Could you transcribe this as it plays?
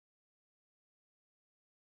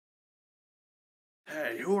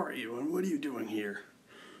Hey, who are you and what are you doing here?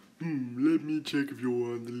 Let me check if you're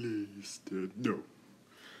on the list. No.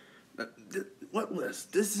 What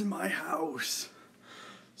list? This is my house.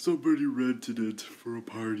 Somebody rented it for a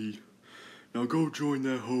party. Now go join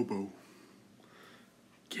that hobo.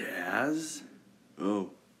 Gaz?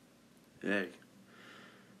 Oh. Hey.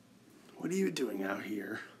 What are you doing out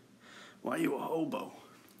here? Why are you a hobo?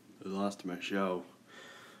 I lost my show.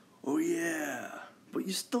 Oh yeah, but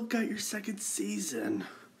you still got your second season.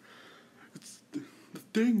 The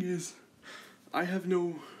thing is, I have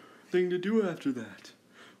no thing to do after that.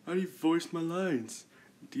 I didn't voice my lines.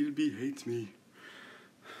 DB hates me.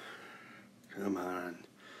 Come on.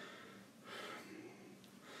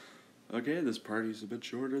 Okay, this party's a bit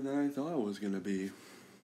shorter than I thought it was gonna be.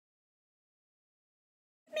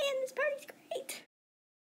 Man, this party's great.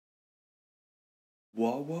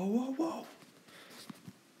 Whoa, whoa, whoa, whoa.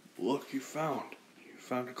 Look, you found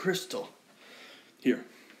a crystal. Here,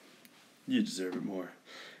 you deserve it more.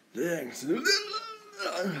 Thanks.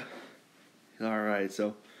 Alright,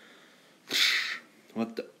 so,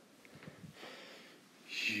 what the?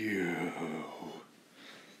 You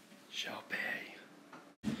shall pay.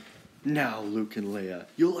 Now, Luke and Leia,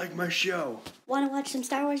 you'll like my show. Want to watch some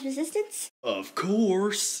Star Wars Resistance? Of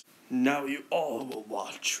course. Now you all will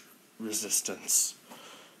watch Resistance.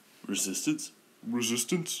 Resistance?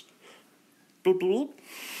 Resistance? Bloop, bloop.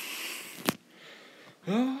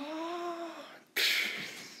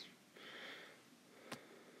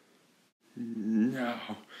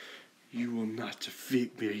 Now, you will not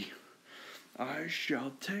defeat me. I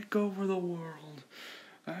shall take over the world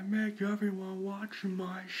and make everyone watch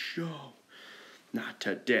my show. Not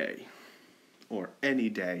today, or any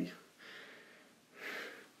day.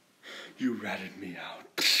 You ratted me out.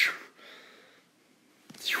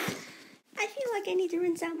 I feel like I need to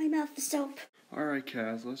rinse out my mouth with soap. Alright,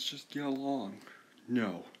 Kaz, let's just get along.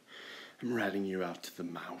 No, I'm ratting you out to the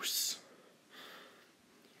mouse.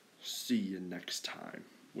 See you next time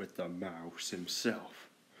with the mouse himself.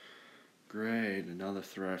 Great, another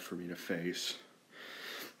threat for me to face.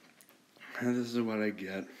 And this is what I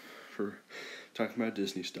get for talking about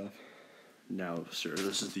Disney stuff. Now, sir,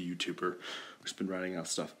 this is the YouTuber who's been writing out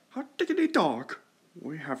stuff. Hot diggity dog!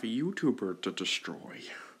 We have a YouTuber to destroy.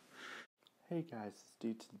 Hey guys,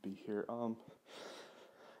 it's D2B here.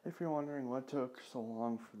 If you're wondering what took so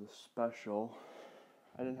long for the special,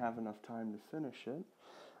 I didn't have enough time to finish it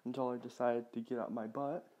until I decided to get up my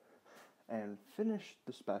butt and finish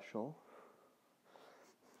the special.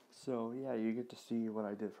 So yeah, you get to see what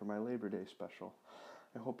I did for my Labor Day special.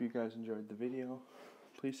 I hope you guys enjoyed the video.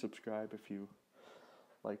 Please subscribe if you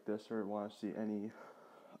like this or want to see any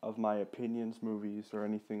of my opinions, movies, or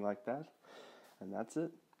anything like that. And that's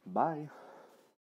it. Bye.